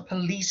that has a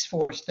police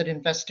force that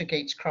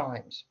investigates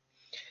crimes.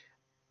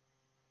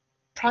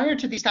 Prior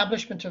to the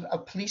establishment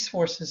of police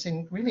forces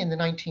in the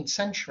 19th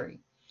century,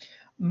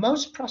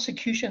 most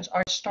prosecutions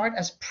start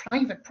as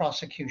private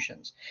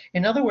prosecutions.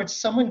 In other words,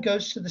 someone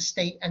goes to the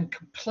state and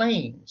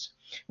complains,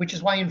 which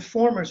is why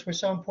informers were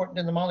so important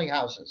in the Molly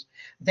houses.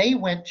 They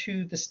went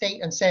to the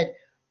state and said,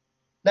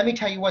 let me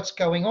tell you what's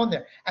going on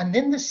there. And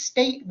then the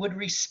state would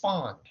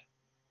respond.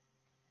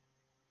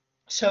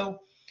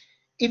 So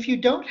if you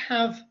don't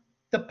have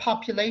the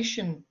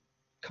population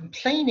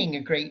complaining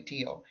a great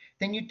deal,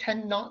 then you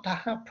tend not to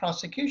have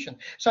prosecution.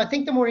 So I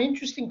think the more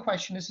interesting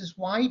question is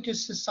why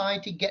does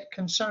society get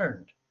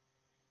concerned?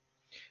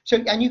 So,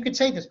 and you could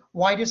say this,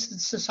 why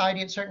does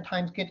society at certain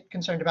times get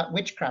concerned about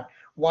witchcraft?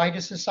 Why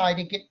does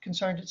society get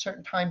concerned at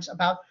certain times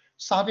about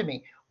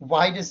sodomy?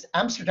 Why does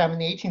Amsterdam in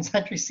the 18th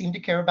century seem to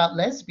care about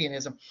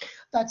lesbianism?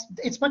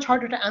 It's much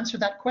harder to answer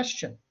that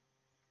question.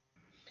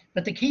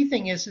 But the key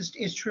thing is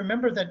to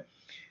remember that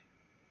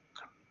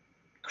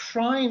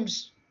criminal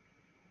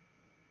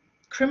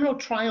criminal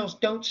trials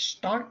don't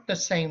start the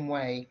same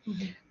way,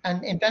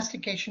 and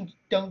investigations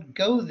don't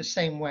go the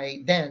same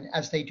way then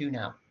as they do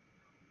now.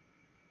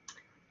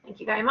 Thank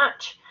you very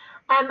much.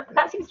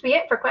 That seems to be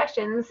it for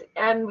questions.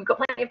 We've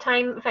got plenty of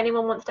time if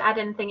anyone wants to add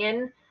anything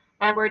in.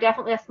 We're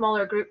definitely a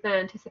smaller group than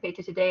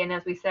anticipated today, and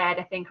as we said,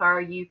 I think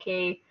our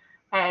UK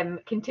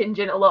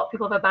contingent, a lot of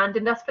people have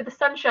abandoned us for the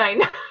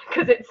sunshine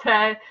because it's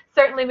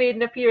certainly made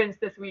an appearance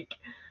this week,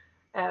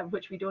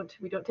 which we don't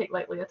take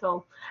lightly at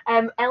all.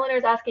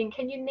 Eleanor's asking,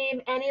 can you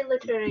name any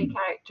literary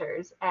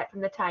characters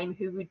from the time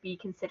who would be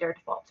considered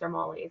fops or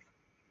mollies?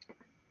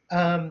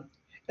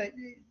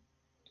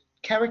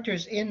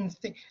 Characters in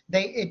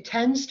it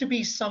tends to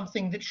be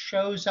something that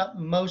shows up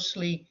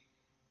mostly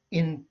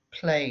in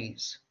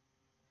plays,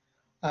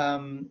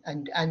 and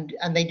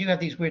they do have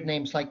these weird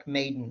names like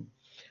Maiden.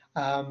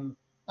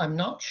 I'm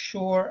not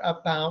sure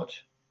about.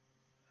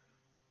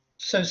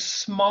 So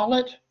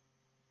Smollett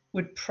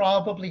would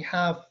probably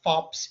have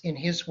fops in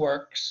his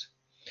works.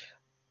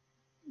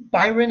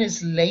 Byron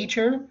is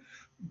later,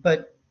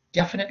 but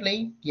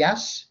definitely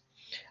yes.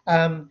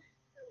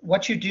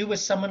 What you do with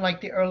someone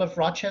like the Earl of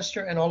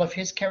Rochester and all of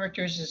his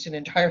characters is an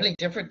entirely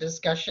different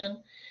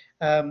discussion.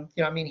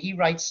 I mean, he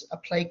writes a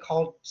play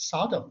called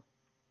Sodom,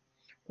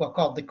 well,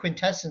 called The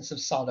Quintessence of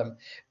Sodom,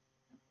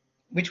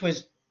 which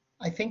was,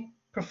 I think,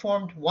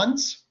 performed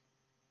once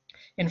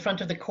in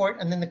front of the court,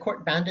 and then the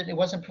court banned it. It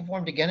wasn't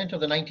performed again until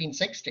the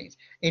 1960s.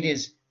 It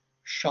is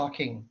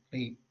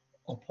shockingly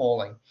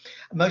appalling,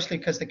 mostly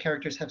because the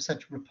characters have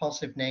such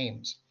repulsive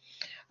names.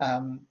 I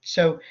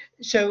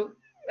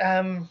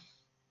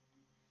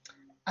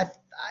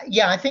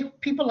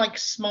think people like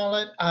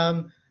Smollett,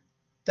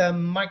 the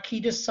Marquis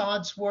de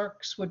Sade's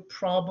works would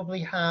probably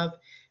have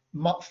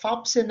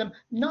fops in them,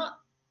 not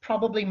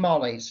probably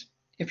mollies.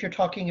 If you're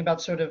talking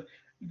about sort of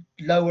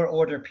lower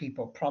order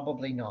people,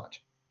 probably not.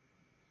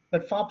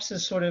 But fops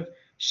is sort of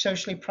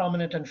socially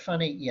prominent and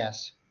funny,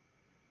 yes.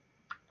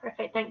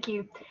 Perfect, thank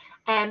you.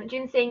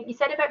 June saying, you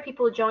said about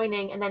people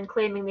joining and then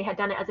claiming they had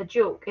done it as a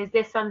joke. Is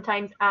this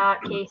sometimes a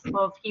case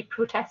of he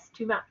protests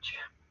too much?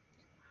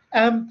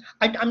 I'm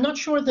not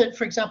sure that,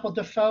 for example,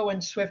 Defoe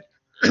and Swift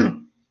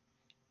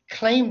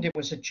claimed it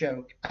was a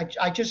joke.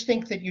 I just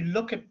think that you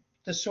look at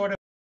the sort of,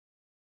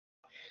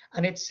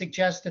 and it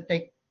suggests that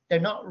they're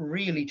not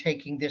really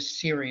taking this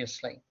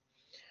seriously.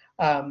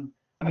 I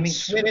mean,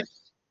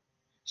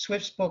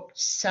 Swift's book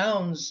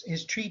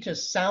his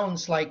treatise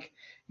sounds like,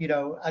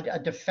 a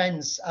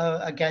defense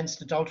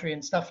against adultery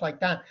and stuff like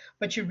that.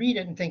 But you read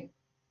it and think,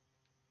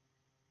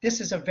 this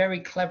is a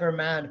very clever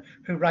man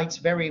who writes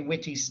very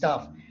witty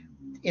stuff.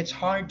 It's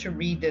hard to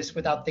read this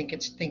without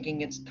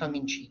thinking it's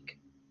tongue-in-cheek.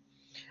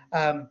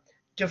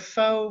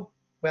 Defoe,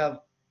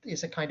 well,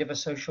 is a kind of a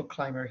social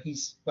climber.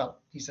 He's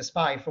a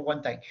spy for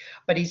one thing,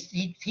 but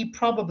he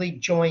probably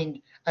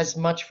joined as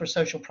much for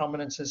social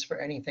prominence as for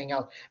anything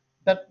else,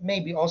 but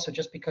maybe also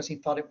just because he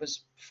thought it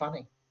was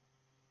funny.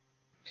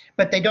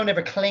 But they don't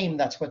ever claim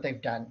that's what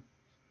they've done.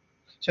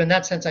 So in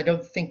that sense, I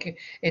don't think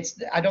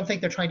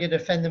they're trying to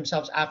defend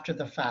themselves after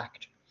the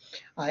fact.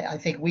 I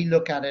think we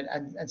look at it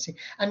and see,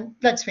 and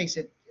let's face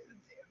it,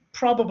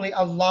 probably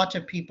a lot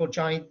of people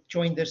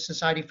joined this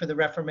society for the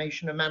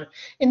Reformation of man,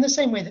 in the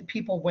same way that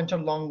people went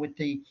along with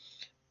the,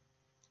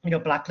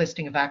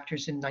 blacklisting of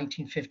actors in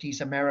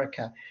 1950s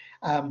America.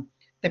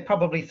 They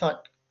probably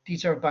thought,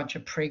 these are a bunch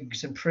of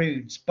prigs and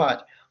prudes,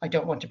 but I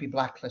don't want to be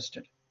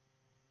blacklisted.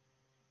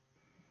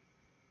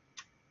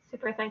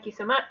 Super, thank you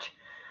so much.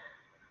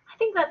 I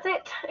think that's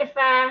it. If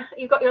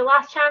you've got your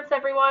last chance,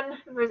 everyone,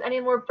 if there's any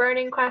more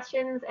burning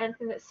questions,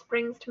 anything that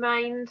springs to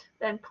mind,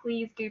 then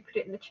please do put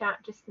it in the chat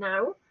just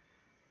now.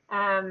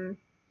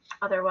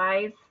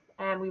 Otherwise,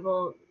 we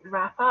will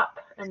wrap up,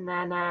 and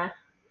then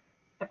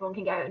everyone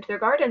can get out into their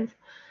gardens.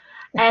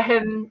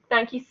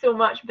 Thank you so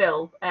much,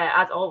 Bill,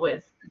 as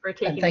always, for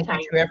taking the time.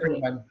 Thank you to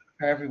everyone.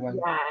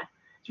 Yeah,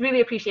 it's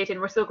really appreciated.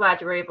 We're so glad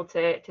you were able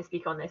to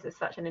speak on this. It's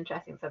such an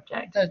interesting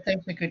subject.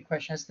 That's a good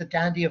question. Has the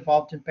dandy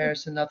evolved and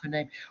bears another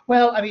name?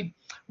 Well, I mean,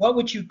 what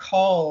would you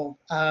call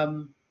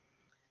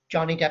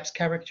Johnny Depp's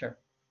character,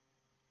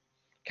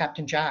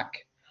 Captain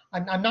Jack?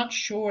 I'm not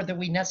sure that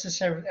we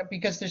necessarily,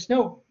 because there's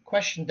no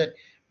question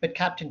but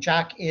Captain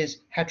Jack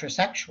is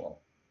heterosexual.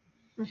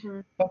 Mm-hmm.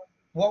 But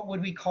what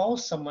would we call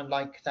someone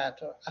like that?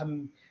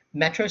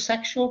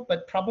 Metrosexual,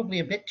 but probably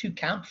a bit too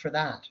camp for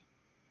that.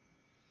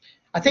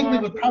 I think we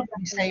would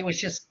probably say it was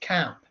just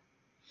camp.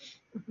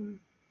 Mm-hmm.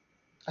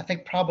 I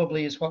think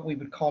probably is what we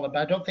would call it,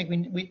 but I don't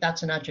think we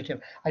that's an adjective.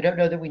 I don't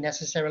know that we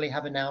necessarily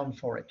have a noun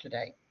for it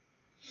today.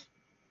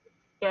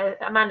 Yeah,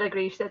 Amanda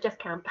agrees. She said just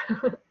camp.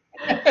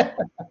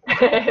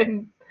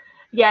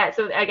 Yeah,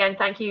 so again,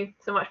 thank you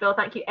so much, Bill.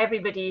 Thank you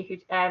everybody who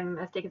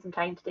has taken some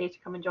time today to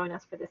come and join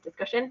us for this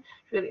discussion.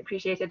 It's really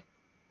appreciated.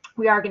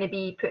 We are going to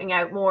be putting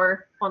out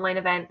more online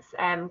events.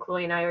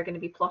 Chloe and I are going to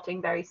be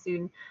plotting very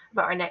soon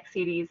about our next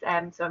series.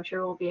 So I'm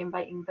sure we'll be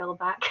inviting Bill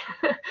back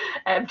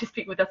to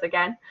speak with us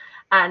again.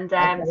 And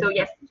so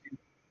yes,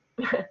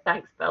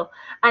 thanks, Bill.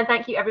 And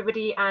thank you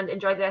everybody, and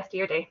enjoy the rest of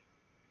your day.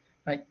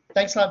 Right.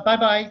 Thanks a lot.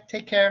 Bye-bye.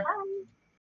 Take care. Bye.